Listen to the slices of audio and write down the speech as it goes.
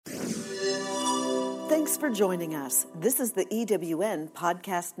Thanks for joining us. This is the EWN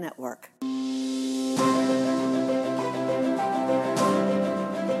Podcast Network.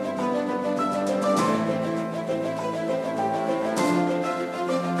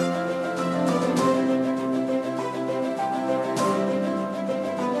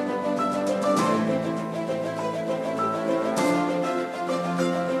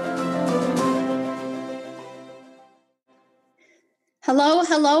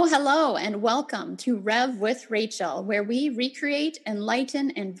 Hello, and welcome to Rev with Rachel, where we recreate,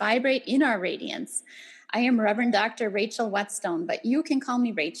 enlighten, and vibrate in our radiance. I am Reverend Dr. Rachel Whetstone, but you can call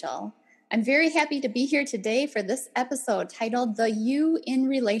me Rachel. I'm very happy to be here today for this episode titled The You in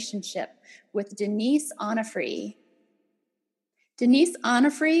Relationship with Denise Onofrey. Denise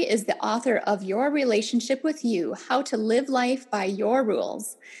Onofrey is the author of Your Relationship with You, How to Live Life by Your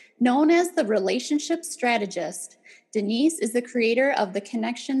Rules. Known as the relationship strategist, Denise is the creator of the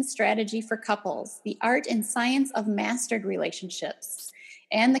Connection Strategy for Couples, the Art and Science of Mastered Relationships,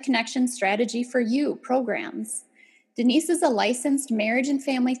 and the Connection Strategy for You programs. Denise is a licensed marriage and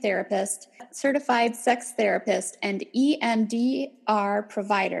family therapist, certified sex therapist, and EMDR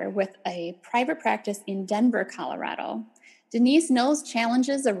provider with a private practice in Denver, Colorado. Denise knows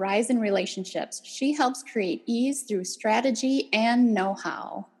challenges arise in relationships. She helps create ease through strategy and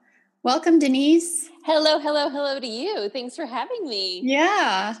know-how. Welcome, Denise. Hello to you. Thanks for having me.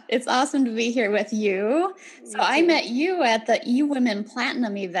 Yeah, it's awesome to be here with you. So I met you at the eWomen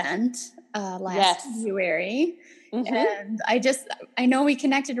Platinum event last February. Mm-hmm. And I know we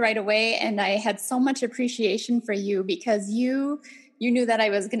connected right away, and I had so much appreciation for you because you knew that I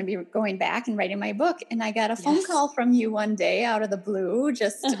was going to be going back and writing my book. And I got a phone call from you one day out of the blue,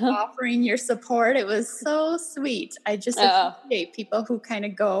 just offering your support. It was so sweet. I just appreciate people who kind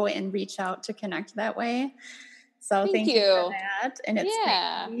of go and reach out to connect that way. So thank you for that. And it's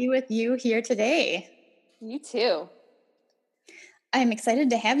great to be with you here today. You too. I'm excited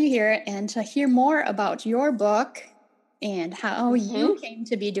to have you here and to hear more about your book and how you came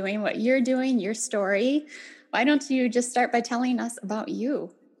to be doing what you're doing, your story. Why don't you just start by telling us about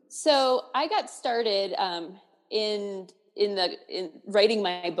you? So I got started in writing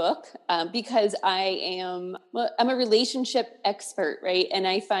my book because I'm a relationship expert, right? And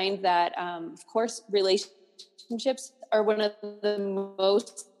I find that, of course, relationships are one of the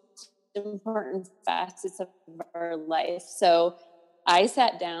most important facets of our life. So I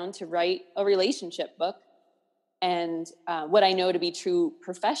sat down to write a relationship book. And what I know to be true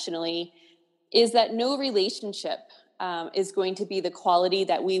professionally is that no relationship is going to be the quality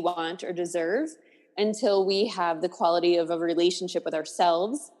that we want or deserve until we have the quality of a relationship with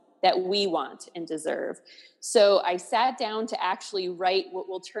ourselves that we want and deserve. So I sat down to actually write what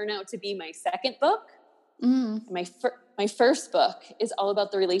will turn out to be my second book. My first book is all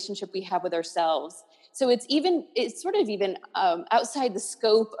about the relationship we have with ourselves. So it's sort of even outside the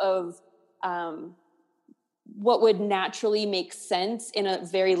scope of what would naturally make sense in a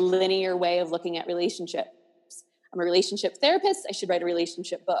very linear way of looking at relationships. I'm a relationship therapist. I should write a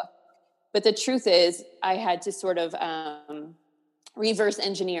relationship book. But the truth is I had to sort of reverse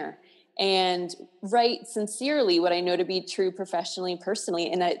engineer and write sincerely what I know to be true professionally, personally.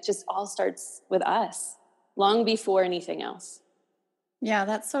 And it just all starts with us long before anything else. Yeah,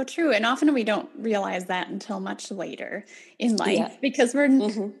 that's so true. And often we don't realize that until much later in life because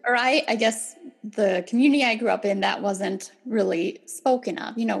I guess the community I grew up in, that wasn't really spoken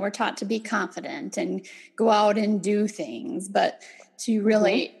of. You know, we're taught to be confident and go out and do things, but to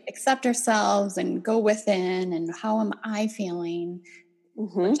really accept ourselves and go within and how am I feeling?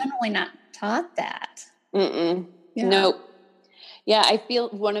 We're generally not taught that. Yeah. Nope. Yeah, I feel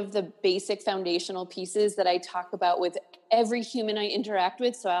one of the basic foundational pieces that I talk about with every human I interact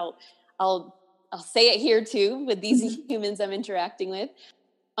with. So I'll say it here too with these humans I'm interacting with.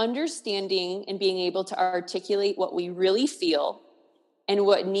 Understanding and being able to articulate what we really feel and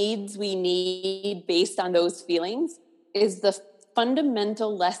what needs we need based on those feelings is the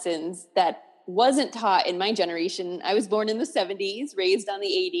fundamental lessons that wasn't taught in my generation. I was born in the 70s, raised on the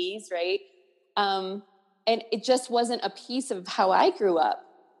 80s, right? And it just wasn't a piece of how I grew up.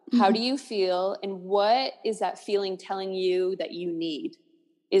 How do you feel? And what is that feeling telling you that you need?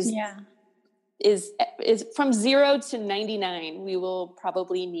 Is from 0 to 99, we will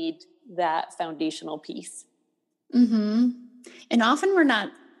probably need that foundational piece. And often we're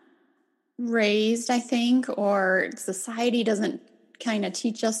not raised, I think, or society doesn't kind of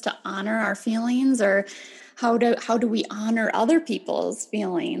teach us to honor our feelings or how do we honor other people's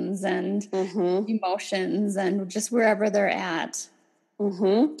feelings and emotions and just wherever they're at.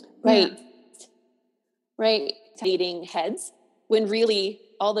 Right. Leading heads when really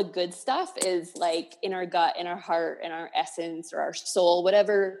all the good stuff is like in our gut, in our heart, in our essence or our soul,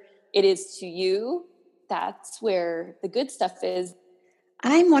 whatever it is to you, that's where the good stuff is.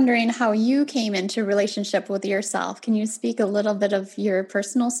 I'm wondering how you came into relationship with yourself. Can you speak a little bit of your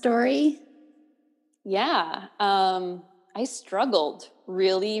personal story? Yeah. I struggled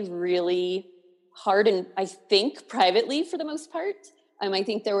really, really hard, and I think privately for the most part. I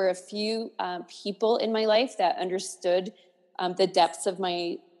think there were a few people in my life that understood the depths of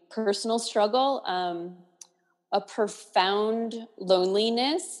my personal struggle, a profound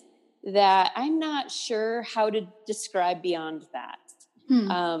loneliness that I'm not sure how to describe beyond that.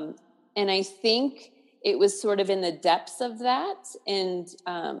 And I think it was sort of in the depths of that and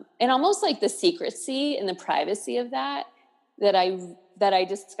almost like the secrecy and the privacy of that I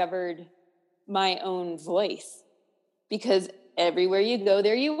discovered my own voice, because everywhere you go,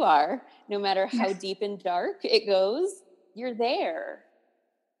 there you are, no matter how deep and dark it goes, you're there.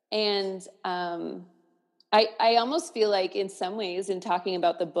 And, I almost feel like in some ways in talking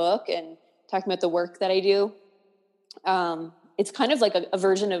about the book and talking about the work that I do, it's kind of like a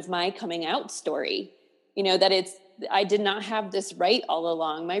version of my coming out story, that I did not have this right all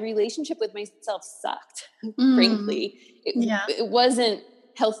along. My relationship with myself sucked, frankly. It wasn't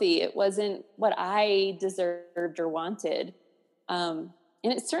healthy. It wasn't what I deserved or wanted. And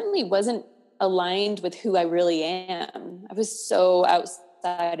it certainly wasn't aligned with who I really am. I was so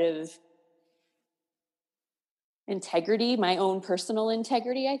outside of integrity, my own personal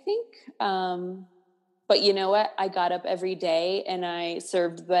integrity, I think. But you know what? I got up every day and I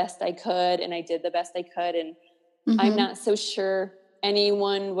served the best I could and I did the best I could. And I'm not so sure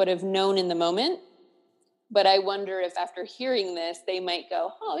anyone would have known in the moment, but I wonder if after hearing this, they might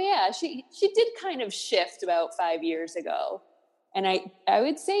go, oh yeah, she did kind of shift about 5 years ago. And I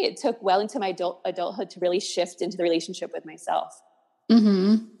would say it took well into my adulthood to really shift into the relationship with myself.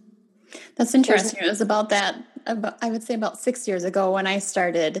 Mm-hmm. That's interesting. It was about that, I would say about 6 years ago when I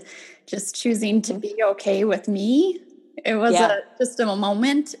started just choosing to be okay with me. It was just a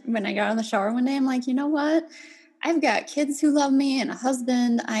moment when I got out of the shower one day. I'm like, you know what? I've got kids who love me and a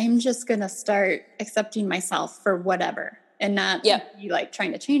husband. I'm just going to start accepting myself for whatever and not be like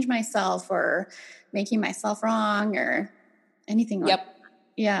trying to change myself or making myself wrong or anything like that.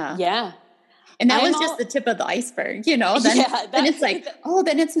 Yeah. Yeah. And that was just the tip of the iceberg, Then it's like,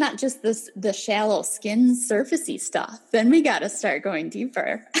 then it's not just the shallow skin surfacey stuff. Then we got to start going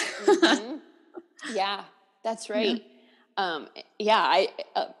deeper. Yeah, that's right. Yeah.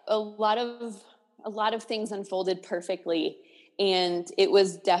 A lot of things unfolded perfectly, and it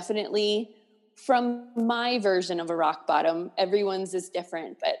was definitely from my version of a rock bottom. Everyone's is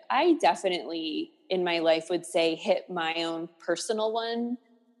different, but I definitely in my life would say hit my own personal one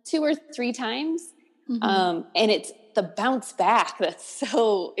 2 or 3 times. And it's the bounce back that's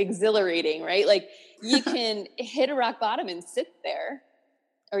so exhilarating, right? Like you can hit a rock bottom and sit there,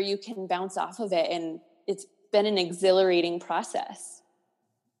 or you can bounce off of it. And it's been an exhilarating process.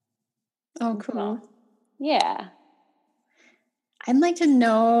 Oh, cool. Yeah. I'd like to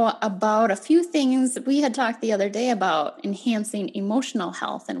know about a few things. We had talked the other day about enhancing emotional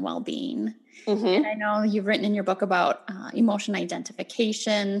health and well-being. And I know you've written in your book about emotion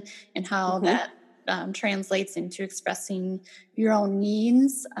identification and how that translates into expressing your own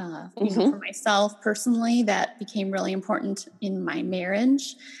needs. For myself personally, that became really important in my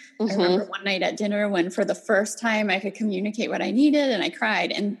marriage. I remember one night at dinner when for the first time I could communicate what I needed, and I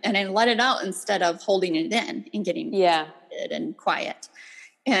cried and I let it out instead of holding it in and getting frustrated and quiet.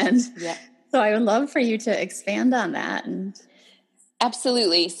 And so I would love for you to expand on that. And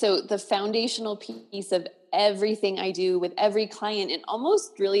absolutely. So the foundational piece of everything I do with every client and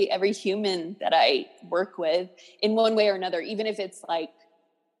almost really every human that I work with in one way or another, even if it's like,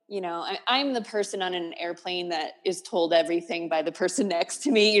 I'm the person on an airplane that is told everything by the person next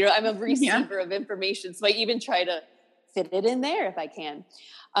to me. I'm a receiver of information. So I even try to fit it in there if I can.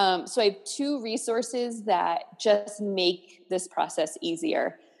 So I have 2 resources that just make this process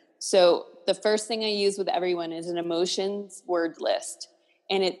easier. So the first thing I use with everyone is an emotions word list.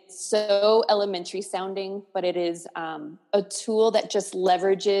 And it's so elementary sounding, but it is a tool that just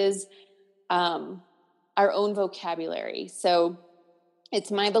leverages our own vocabulary. So it's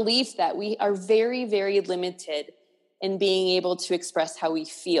my belief that we are very, very limited in being able to express how we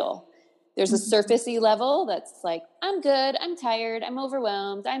feel. There's a surfacey level that's like, I'm good, I'm tired, I'm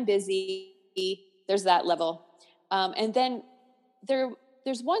overwhelmed, I'm busy. There's that level. And then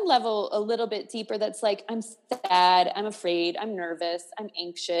there's one level a little bit deeper that's like, I'm sad, I'm afraid, I'm nervous, I'm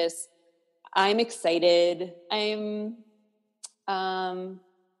anxious, I'm excited, I'm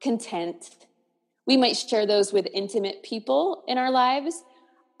content. We might share those with intimate people in our lives.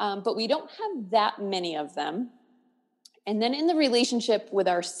 but we don't have that many of them. And then in the relationship with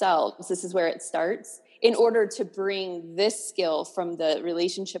ourselves, this is where it starts. In order to bring this skill from the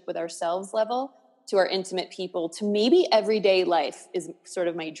relationship with ourselves level to our intimate people, to maybe everyday life is sort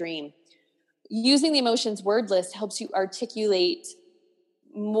of my dream. Using the emotions word list helps you articulate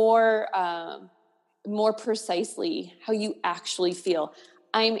more precisely how you actually feel.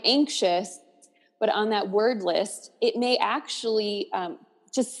 I'm anxious, but on that word list, it may actually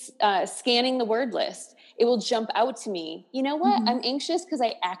just scanning the word list, it will jump out to me. You know what? I'm anxious because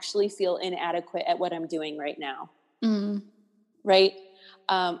I actually feel inadequate at what I'm doing right now. Right?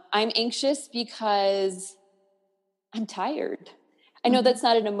 I'm anxious because I'm tired. I know that's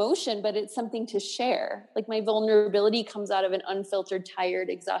not an emotion, but it's something to share. Like my vulnerability comes out of an unfiltered, tired,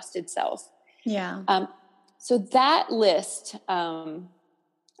 exhausted self. Yeah. So that list,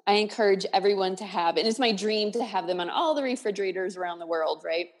 I encourage everyone to have, and it's my dream to have them on all the refrigerators around the world,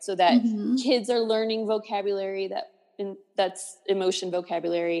 right? So that kids are learning vocabulary that's emotion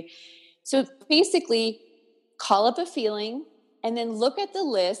vocabulary. So basically, call up a feeling and then look at the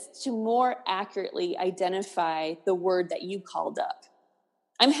list to more accurately identify the word that you called up.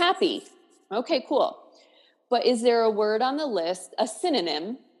 I'm happy. Okay, cool. But is there a word on the list, a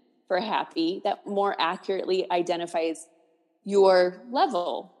synonym for happy, that more accurately identifies your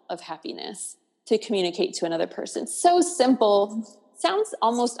level of happiness to communicate to another person? So simple, sounds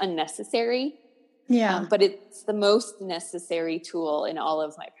almost unnecessary. Yeah. But it's the most necessary tool in all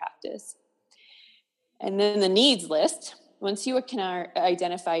of my practice. And then the needs list, once you can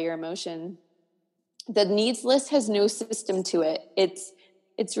identify your emotion, the needs list has no system to it. It's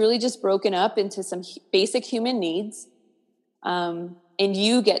really just broken up into some basic human needs. And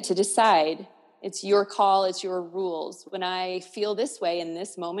you get to decide. It's your call. It's your rules. When I feel this way in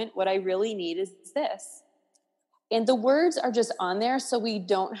this moment, what I really need is this. And the words are just on there so we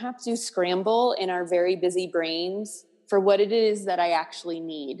don't have to scramble in our very busy brains for what it is that I actually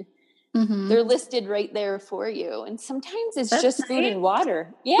need. They're listed right there for you. And sometimes it's That's just nice. Food and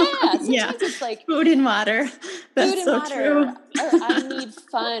water. Yeah. Sometimes it's like food and water. That's food and so water. true. Or I need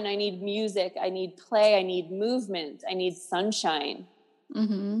fun. I need music. I need play. I need movement. I need sunshine.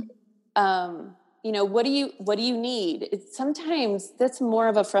 What do you need? Sometimes that's more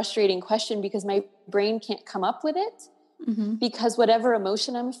of a frustrating question because my brain can't come up with it because whatever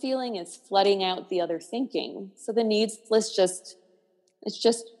emotion I'm feeling is flooding out the other thinking. So the needs list it's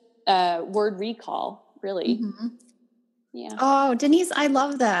just word recall, really. Yeah. Oh, Denise, I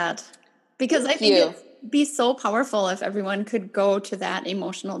love that because I think it'd be so powerful if everyone could go to that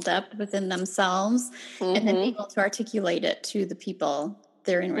emotional depth within themselves and then be able to articulate it to the people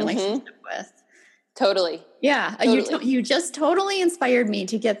they're in relationship with. Totally. Yeah. Totally. You just totally inspired me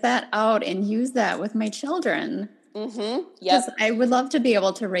to get that out and use that with my children. Because I would love to be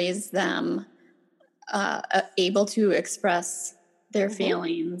able to raise them able to express their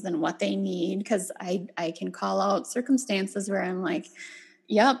feelings and what they need. Because I can call out circumstances where I'm like,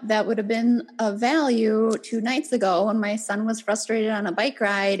 yep, that would have been of value 2 nights ago when my son was frustrated on a bike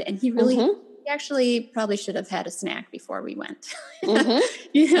ride and he actually probably should have had a snack before we went. I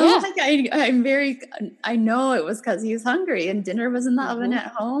know it was because he was hungry and dinner was in the oven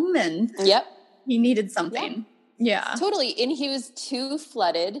at home and he needed something. Yeah, totally. And he was too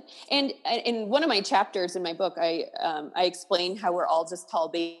flooded. And in one of my chapters in my book, I explain how we're all just tall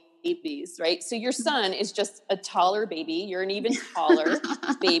babies, right? So your son is just a taller baby. You're an even taller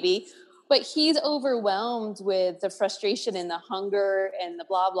baby. But he's overwhelmed with the frustration and the hunger and the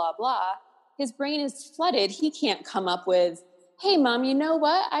blah, blah, blah. His brain is flooded. He can't come up with, hey, Mom, you know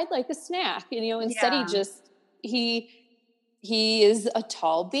what? I'd like a snack. And, instead he is a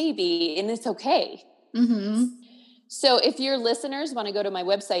tall baby and it's okay. So if your listeners want to go to my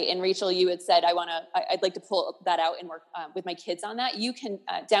website, and Rachel, you had said, I'd like to pull that out and work with my kids on that. You can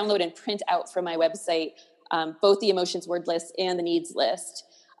download and print out from my website both the emotions word list and the needs list.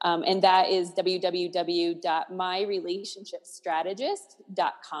 And that is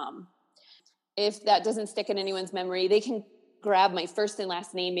www.myrelationshipstrategist.com. If that doesn't stick in anyone's memory, they can grab my first and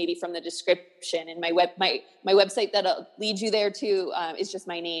last name maybe from the description. And my website that'll lead you there too is just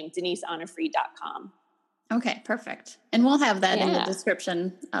my name, DeniseOnofrey.com. Okay, perfect. And we'll have that in the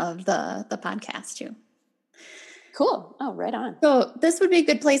description of the podcast too. Cool. Oh, right on. So this would be a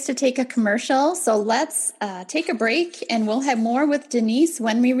good place to take a commercial. So let's take a break and we'll have more with Denise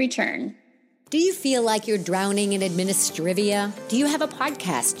when we return. Do you feel like you're drowning in administrivia? Do you have a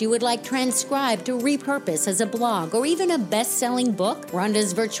podcast you would like transcribed to repurpose as a blog or even a best-selling book?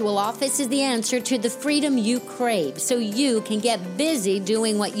 Rhonda's Virtual Office is the answer to the freedom you crave so you can get busy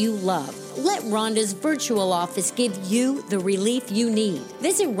doing what you love. let Rhonda's virtual office give you the relief you need.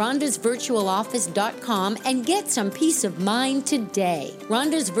 Visit rhondasvirtualoffice.com and get some peace of mind today.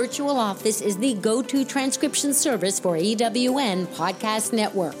 Rhonda's Virtual Office is the go-to transcription service for EWN Podcast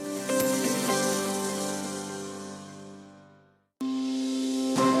Network.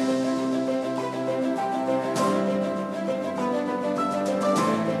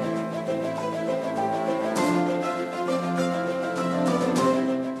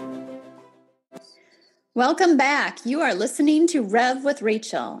 Welcome back. You are listening to Rev with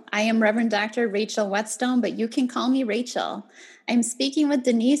Rachel. I am Reverend Dr. Rachel Whetstone, but you can call me Rachel. I'm speaking with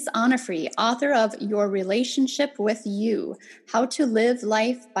Denise Onofrey, author of Your Relationship with You, How to Live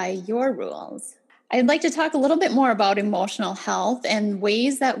Life by Your Rules. I'd like to talk a little bit more about emotional health and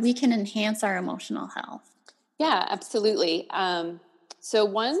ways that we can enhance our emotional health. Yeah, absolutely. So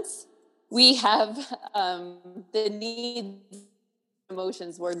once we have the needs,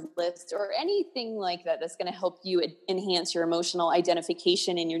 emotions word list or anything like that that's going to help you enhance your emotional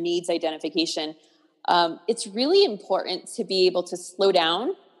identification and your needs identification, it's really important to be able to slow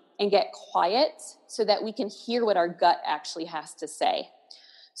down and get quiet so that we can hear what our gut actually has to say.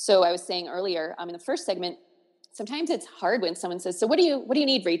 So I was saying earlier in the first segment, sometimes it's hard when someone says, so what do you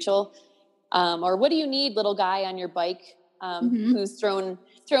need, Rachel? Or what do you need, little guy on your bike who's thrown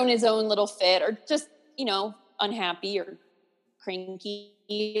his own little fit or just, unhappy or cranky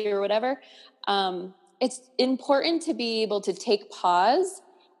or whatever. It's important to be able to take pause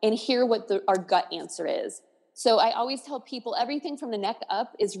and hear what our gut answer is. So I always tell people everything from the neck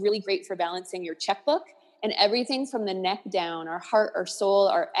up is really great for balancing your checkbook, and everything from the neck down, our heart, our soul,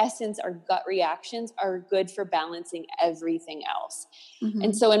 our essence, our gut reactions are good for balancing everything else. Mm-hmm.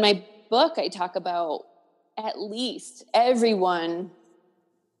 And so in my book, I talk about at least everyone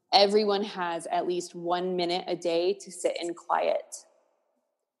has at least 1 minute a day to sit in quiet.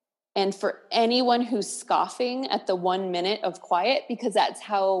 And for anyone who's scoffing at the 1 minute of quiet, because that's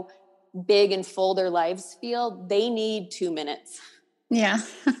how big and full their lives feel, they need 2 minutes. Yeah.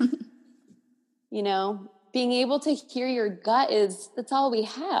 Being able to hear your gut that's all we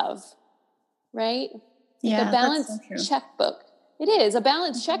have, right? Yeah. The balanced checkbook. It is. A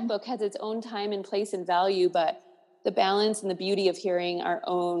balanced checkbook has its own time and place and value, but the balance and the beauty of hearing our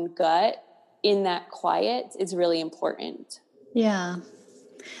own gut in that quiet is really important. Yeah.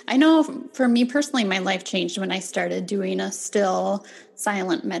 I know for me personally, my life changed when I started doing a still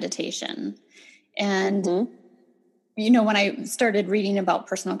silent meditation. And, when I started reading about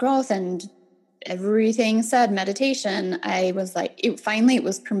personal growth and everything said meditation, I was like, it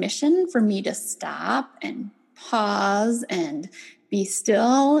was permission for me to stop and pause and be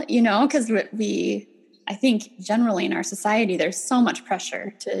still, because I think generally in our society, there's so much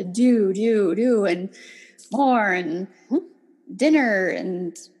pressure to do and more and dinner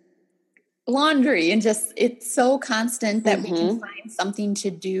and laundry and just, it's so constant that we can find something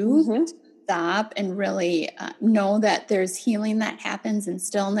to do, stop and really know that there's healing that happens in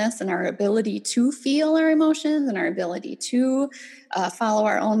stillness, and our ability to feel our emotions and our ability to follow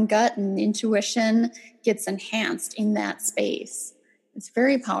our own gut and intuition gets enhanced in that space. It's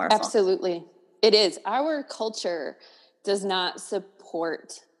very powerful. Absolutely. It is. Our culture does not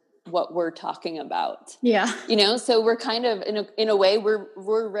support what we're talking about. Yeah. So we're kind of in a way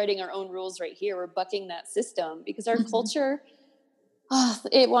we're writing our own rules right here. We're bucking that system because our culture,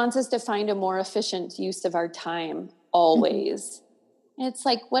 it wants us to find a more efficient use of our time always. And it's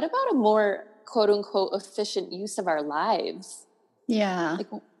like, what about a more quote unquote efficient use of our lives? Yeah.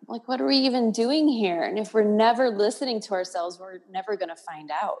 Like what are we even doing here? And if we're never listening to ourselves, we're never going to find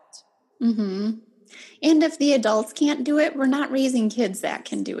out. Mm-hmm. And if the adults can't do it, we're not raising kids that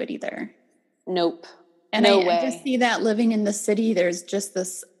can do it either. Nope. And no I way. just see that living in the city, there's just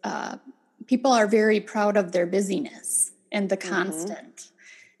this, people are very proud of their busyness and the constant.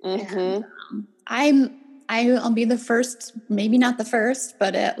 And I'll be the first, maybe not the first,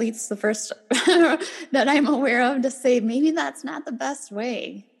 but at least the first that I'm aware of to say, maybe that's not the best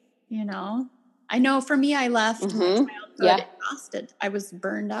way. I know for me, I left my childhood exhausted. I was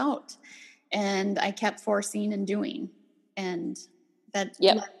burned out. And I kept forcing and doing. And that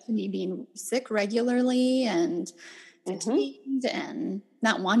led to me being sick regularly and fatigued and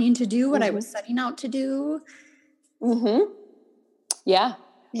not wanting to do what I was setting out to do. Yeah.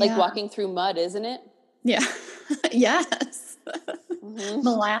 Like walking through mud, isn't it? Yeah. Yes.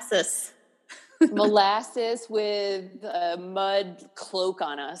 Molasses. Molasses with a mud cloak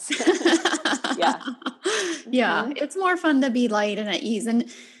on us. Yeah. Yeah. It's more fun to be light and at ease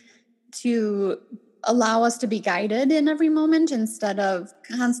and to allow us to be guided in every moment instead of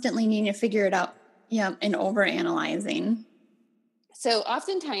constantly needing to figure it out. Yeah. And overanalyzing. So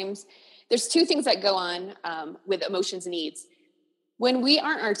oftentimes there's two things that go on with emotions and needs. When we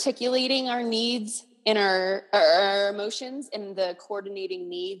aren't articulating our needs and our emotions and the coordinating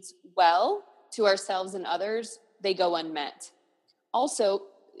needs well to ourselves and others, they go unmet. Also,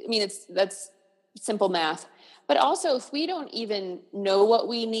 I mean, that's simple math. But also, if we don't even know what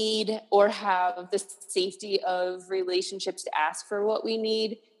we need or have the safety of relationships to ask for what we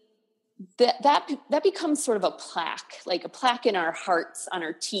need, that becomes sort of a plaque in our hearts, on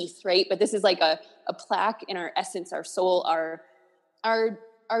our teeth, right? But this is like a plaque in our essence, our soul, our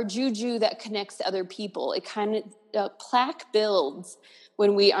juju that connects to other people. It kind of plaque builds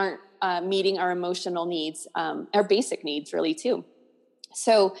when we aren't meeting our emotional needs, our basic needs really too.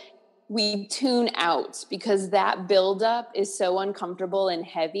 So we tune out because that buildup is so uncomfortable and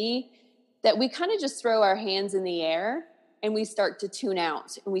heavy that we kind of just throw our hands in the air and we start to tune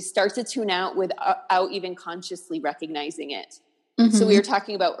out. And we start to tune out without even consciously recognizing it. Mm-hmm. So we were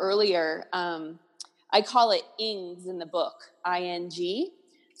talking about earlier, I call it ings in the book, I-N-G.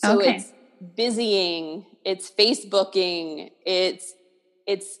 So It's busying, it's Facebooking, it's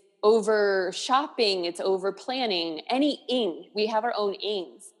over shopping, it's over planning, any ing. We have our own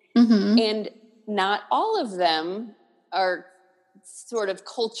ings. Mm-hmm. And not all of them are sort of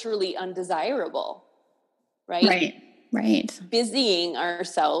culturally undesirable, right? Right. Busying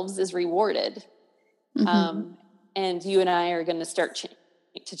ourselves is rewarded. Mm-hmm. And you and I are going to start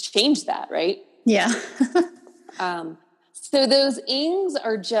to change that, right? Yeah. So those ings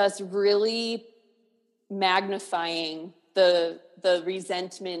are just really magnifying the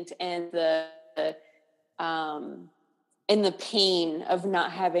resentment and the pain of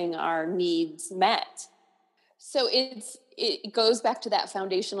not having our needs met. So it goes back to that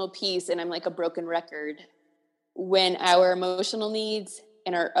foundational piece, and I'm like a broken record. When our emotional needs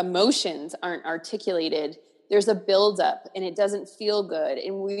and our emotions aren't articulated, there's a buildup and it doesn't feel good.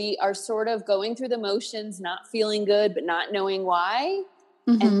 And we are sort of going through the motions, not feeling good, but not knowing why.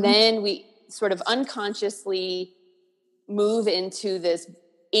 Mm-hmm. And then we sort of unconsciously move into this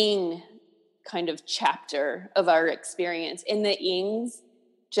ing kind of chapter of our experience. And the ings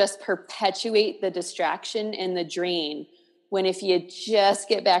just perpetuate the distraction and the drain. When if you just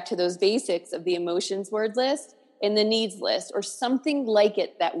get back to those basics of the emotions word list and the needs list or something like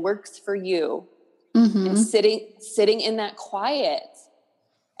it that works for you, mm-hmm. and sitting in that quiet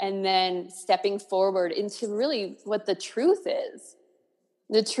and then stepping forward into really what the truth is.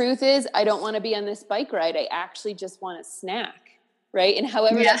 The truth is, I don't want to be on this bike ride. I actually just want a snack, right? And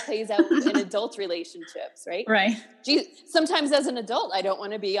however that plays out in adult relationships, right? Right. Geez, sometimes as an adult, I don't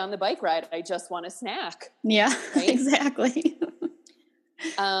want to be on the bike ride. I just want a snack. Yeah, right? Exactly.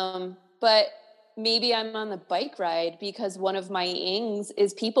 But maybe I'm on the bike ride because one of my ings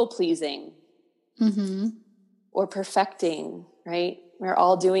is people pleasing. Mm-hmm. Or perfecting, right? We're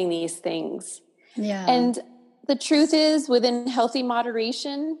all doing these things. Yeah. And the truth is, within healthy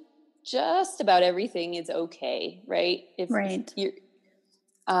moderation, just about everything is okay, right? If you're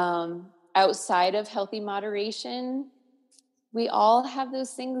outside of healthy moderation, we all have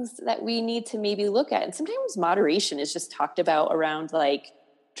those things that we need to maybe look at. And sometimes moderation is just talked about around like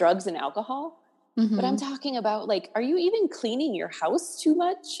drugs and alcohol. Mm-hmm. But I'm talking about like, are you even cleaning your house too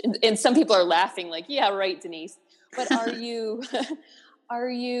much? And some people are laughing like, yeah, right, Denise. But are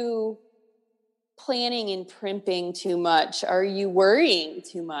you planning and primping too much? Are you worrying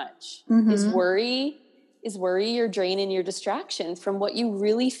too much? Mm-hmm. Is worry your drain and your distraction from what you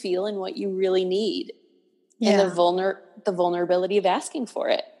really feel and what you really need? Yeah. And the vulnerability of asking for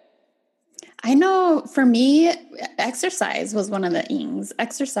it. I know for me, exercise was one of the ings,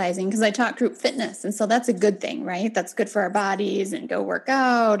 exercising, because I taught group fitness. And so that's a good thing, right? That's good for our bodies and go work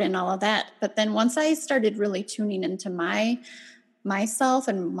out and all of that. But then once I started really tuning into myself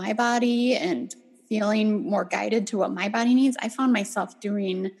and my body and feeling more guided to what my body needs, I found myself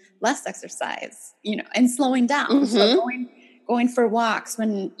doing less exercise, and slowing down. Mm-hmm. So going for walks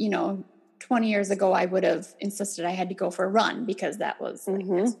when, 20 years ago, I would have insisted I had to go for a run because that was like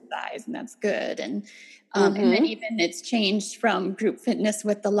mm-hmm. exercise and that's good. And mm-hmm. and then even it's changed from group fitness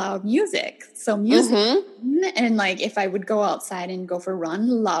with the loud music. So music, mm-hmm. and like if I would go outside and go for a run,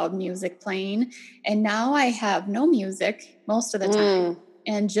 loud music playing. And now I have no music most of the time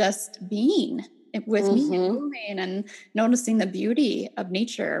and just being with mm-hmm. me and moving and noticing the beauty of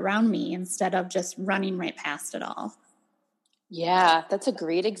nature around me instead of just running right past it all. Yeah, that's a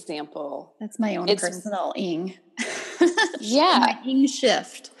great example. That's my own personal ing. Yeah. My ing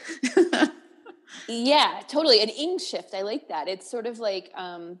shift. Yeah, totally. An ing shift. I like that. It's sort of like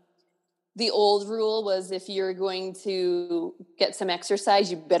the old rule was if you're going to get some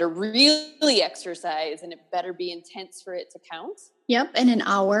exercise, you better really exercise and it better be intense for it to count. Yep. And an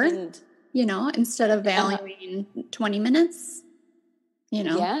hour. instead of valuing 20 minutes,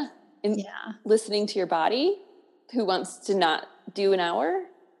 Yeah. And listening to your body, who wants to not do an hour.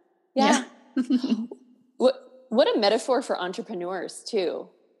 Yeah. What a metaphor for entrepreneurs too.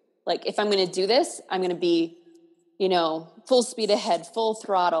 Like, if I'm going to do this, I'm going to be, full speed ahead, full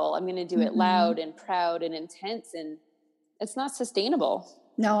throttle. I'm going to do it loud and proud and intense. And it's not sustainable.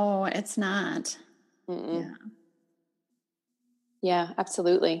 No, it's not. Yeah,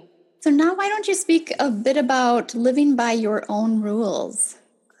 absolutely. So now why don't you speak a bit about living by your own rules?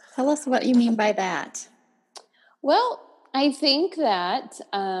 Tell us what you mean by that. Well, I think that,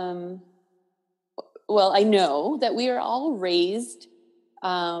 I know that we are all raised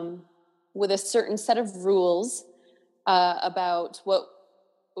with a certain set of rules about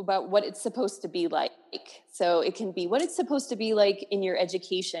what it's supposed to be like. So it can be what it's supposed to be like in your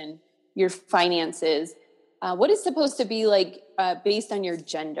education, your finances, what it's supposed to be like based on your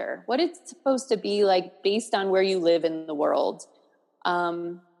gender, what it's supposed to be like based on where you live in the world,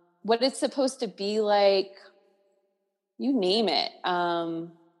 what it's supposed to be like, you name it.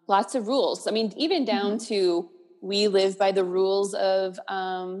 Lots of rules. I mean, even down to, we live by the rules of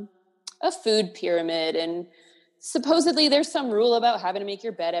a food pyramid, and supposedly there's some rule about having to make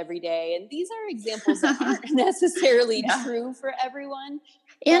your bed every day. And these are examples that aren't necessarily true for everyone.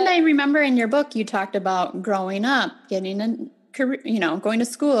 And I remember in your book, you talked about growing up, getting a career, going to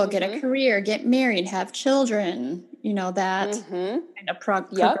school, get a career, get married, have children, that kind of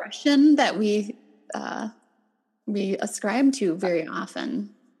progression that we ascribe to very often.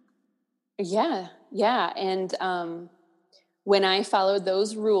 Yeah. And when I followed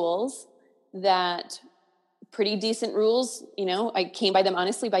those rules, that pretty decent rules, I came by them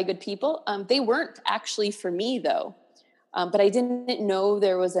honestly by good people. They weren't actually for me though. But I didn't know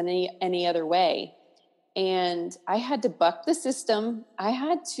there was any other way. And I had to buck the system. I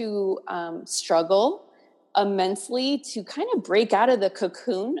had to struggle immensely to kind of break out of the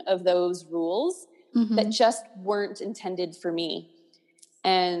cocoon of those rules that just weren't intended for me.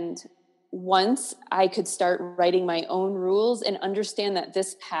 And once I could start writing my own rules and understand that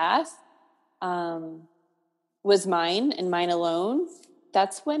this path was mine and mine alone,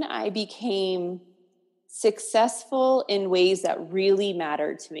 that's when I became successful in ways that really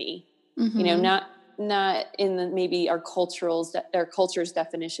mattered to me. Not in maybe our culture's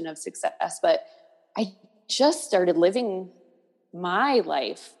definition of success, but I just started living my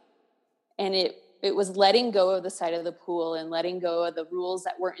life, and it was letting go of the side of the pool and letting go of the rules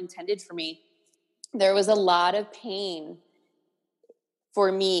that weren't intended for me. There was a lot of pain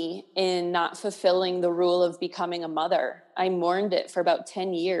for me in not fulfilling the rule of becoming a mother. I mourned it for about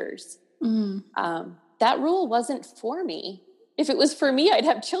 10 years. That rule wasn't for me. If it was for me, I'd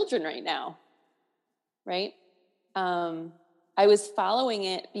have children right now. Right? I was following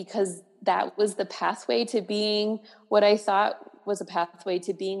it because that was the pathway to being what I thought was a pathway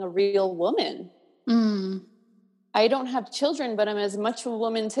to being a real woman. I don't have children, but I'm as much a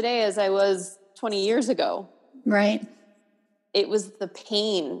woman today as I was 20 years ago. Right. It was the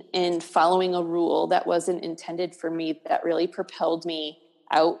pain in following a rule that wasn't intended for me that really propelled me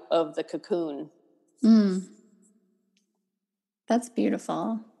out of the cocoon. That's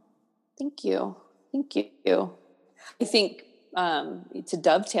beautiful. Thank you. I think to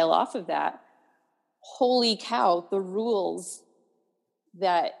dovetail off of that, holy cow, the rules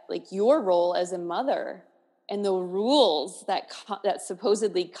that, like, your role as a mother and the rules that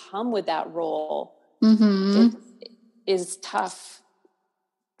supposedly come with that role, it is tough.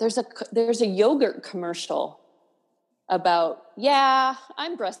 There's a yogurt commercial about,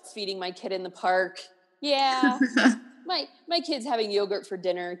 I'm breastfeeding my kid in the park. Yeah. My kid's having yogurt for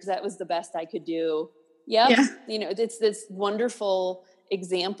dinner because that was the best I could do. Yep. Yeah. It's this wonderful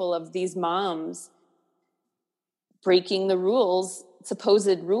example of these moms breaking the rules,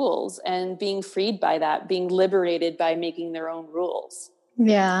 supposed rules, and being freed by that, being liberated by making their own rules.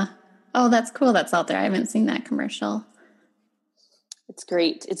 Yeah. Oh, that's cool. That's out there. I haven't seen that commercial. It's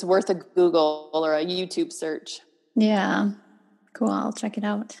great. It's worth a Google or a YouTube search. Yeah. Cool. I'll check it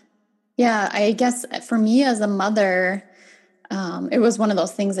out. Yeah. I guess for me as a mother, it was one of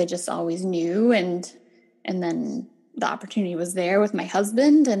those things I just always knew. And then the opportunity was there with my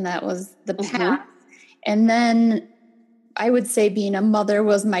husband, and that was the path. And then I would say being a mother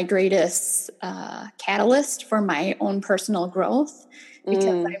was my greatest catalyst for my own personal growth,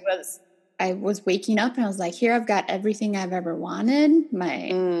 because I was waking up and I was like, here, I've got everything I've ever wanted.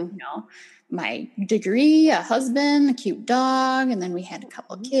 My degree, a husband, a cute dog. And then we had a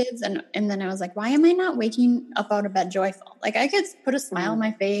couple of kids. And then I was like, why am I not waking up out of bed joyful? Like, I could put a smile on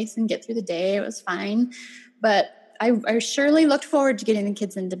my face and get through the day. It was fine. But I surely looked forward to getting the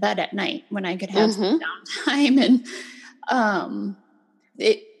kids into bed at night when I could have some downtime. And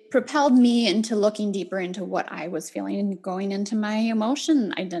it propelled me into looking deeper into what I was feeling and going into my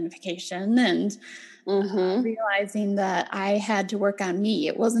emotion identification and realizing that I had to work on me.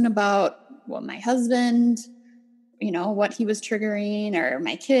 It wasn't about what my husband, what he was triggering, or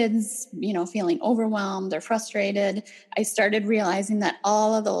my kids, feeling overwhelmed or frustrated. I started realizing that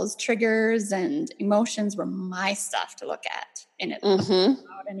all of those triggers and emotions were my stuff to look at, and it wasn't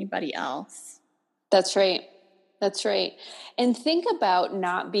about anybody else. That's right. That's right. And think about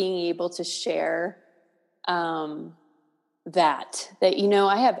not being able to share that,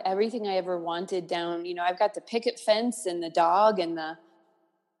 I have everything I ever wanted down, I've got the picket fence and the dog and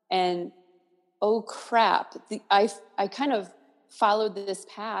oh crap, I kind of followed this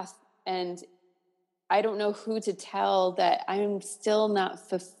path and I don't know who to tell that I'm still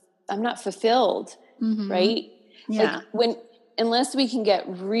I'm not fulfilled. Right. Yeah. Like unless we can get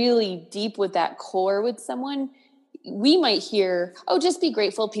really deep with that core with someone, we might hear, oh, just be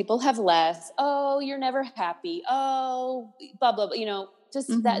grateful people have less. Oh, you're never happy. Oh, blah, blah, blah, just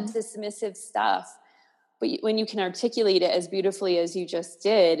that dismissive stuff. But when you can articulate it as beautifully as you just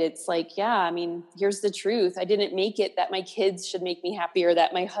did, it's like, yeah, I mean, here's the truth. I didn't make it that my kids should make me happy or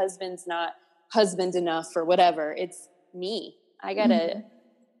that my husband's not husband enough or whatever. It's me. I gotta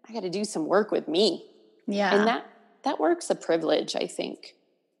do some work with me. Yeah. And that work's a privilege, I think.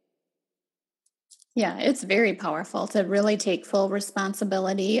 Yeah, it's very powerful to really take full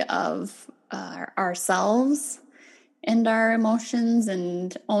responsibility of ourselves and our emotions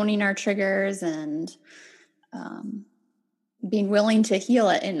and owning our triggers and being willing to heal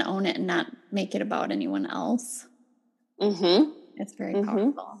it and own it and not make it about anyone else. It's very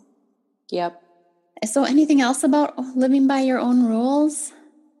powerful. Yep. So anything else about living by your own rules?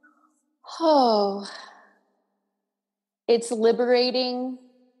 Oh, it's liberating.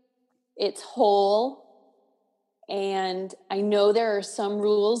 It's whole. And I know there are some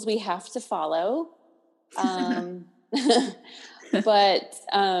rules we have to follow.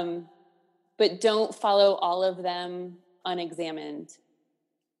 But don't follow all of them unexamined.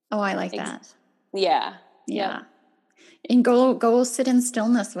 Oh, I like that. Yeah. Yeah. Yep. And go sit in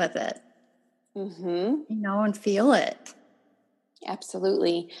stillness with it. And feel it.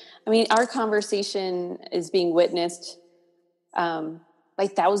 Absolutely. I mean, our conversation is being witnessed by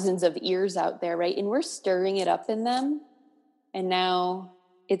thousands of ears out there, right? And we're stirring it up in them. And now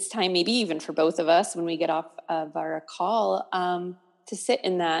it's time, maybe even for both of us when we get off of our call, to sit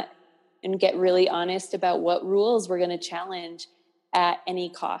in that and get really honest about what rules we're going to challenge at any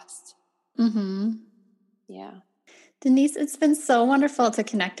cost. Yeah. Denise, it's been so wonderful to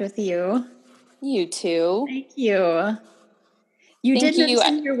connect with you. You too. Thank you. You did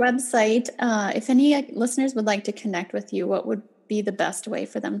mention your website. If any listeners would like to connect with you, what would be the best way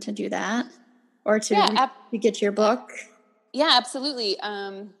for them to do that? Or to get your book? Yeah, absolutely.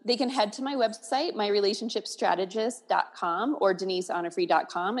 They can head to my website, myrelationshipstrategist.com or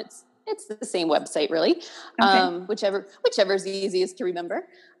deniseonofrey.com. It's the same website, really. Okay. Whichever is easiest to remember.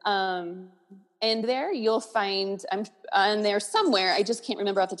 And there you'll find, I'm on there somewhere, I just can't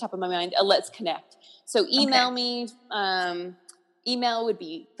remember off the top of my mind, a Let's Connect. So email me. Email would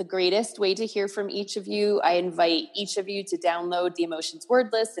be the greatest way to hear from each of you. I invite each of you to download the emotions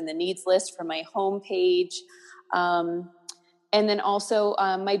word list and the needs list from my homepage. And then also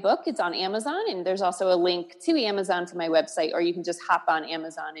my book, it's on Amazon, and there's also a link to Amazon from my website, or you can just hop on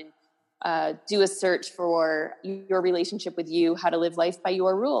Amazon and do a search for Your Relationship with You, How to Live Life by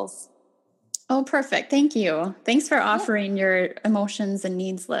Your Rules. Oh, perfect. Thank you. Thanks for offering your emotions and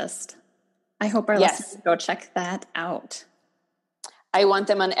needs list. I hope our listeners go check that out. I want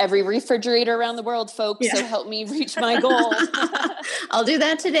them on every refrigerator around the world, folks. Yeah. So help me reach my goal. I'll do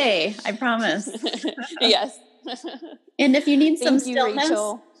that today. I promise. Yes. And if you need some stillness,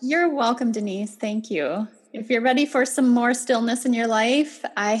 Rachel. You're welcome, Denise. Thank you. If you're ready for some more stillness in your life,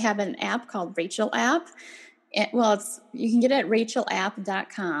 I have an app called Rachel App. You can get it at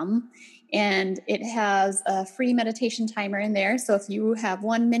rachelapp.com. And it has a free meditation timer in there. So if you have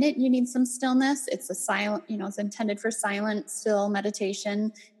 1 minute, you need some stillness. It's a silent, it's intended for silent, still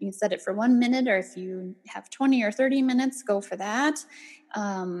meditation. You can set it for 1 minute, or if you have 20 or 30 minutes, go for that.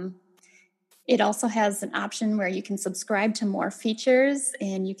 It also has an option where you can subscribe to more features,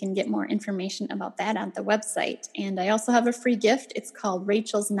 and you can get more information about that on the website. And I also have a free gift. It's called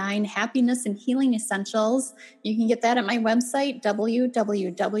Rachel's 9 Happiness and Healing Essentials. You can get that at my website,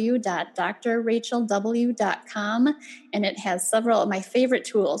 www.drrachelw.com. And it has several of my favorite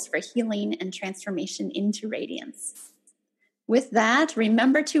tools for healing and transformation into radiance. With that,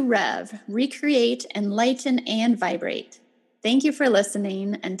 remember to rev, recreate, enlighten, and vibrate. Thank you for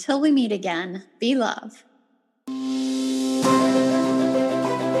listening. Until we meet again, be love.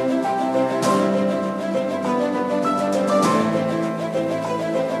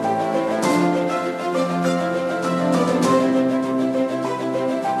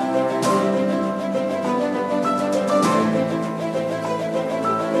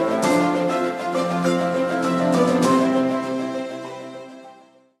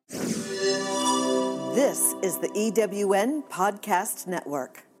 This is the EWN Podcast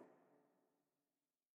Network.